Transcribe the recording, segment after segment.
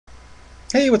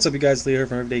Hey, what's up, you guys? Leo here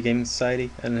from Everyday Gaming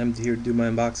Society, and I'm here to do my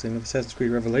unboxing of Assassin's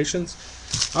Creed Revelations.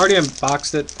 I already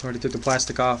unboxed it, already took the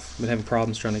plastic off, been having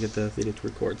problems trying to get the video to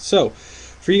record. So,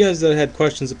 for you guys that had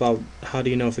questions about how do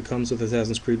you know if it comes with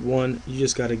Assassin's Creed 1, you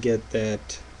just got to get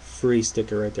that free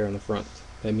sticker right there on the front.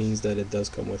 That means that it does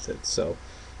come with it. So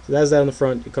it has that on the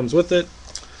front, it comes with it.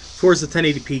 Of course, the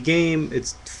 1080p game,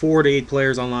 it's 4 to 8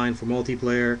 players online for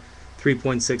multiplayer,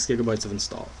 3.6 gigabytes of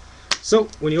install. So,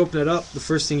 when you open it up, the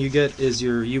first thing you get is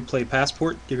your Uplay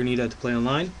passport. You're going to need that to play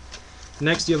online.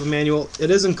 Next, you have a manual.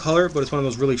 It is in color, but it's one of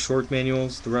those really short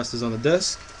manuals. The rest is on the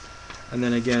disc. And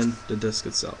then again, the disc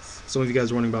itself. Some of you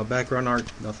guys are wondering about background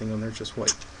art. Nothing on there, just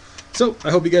white. So, I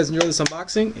hope you guys enjoy this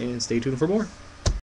unboxing, and stay tuned for more.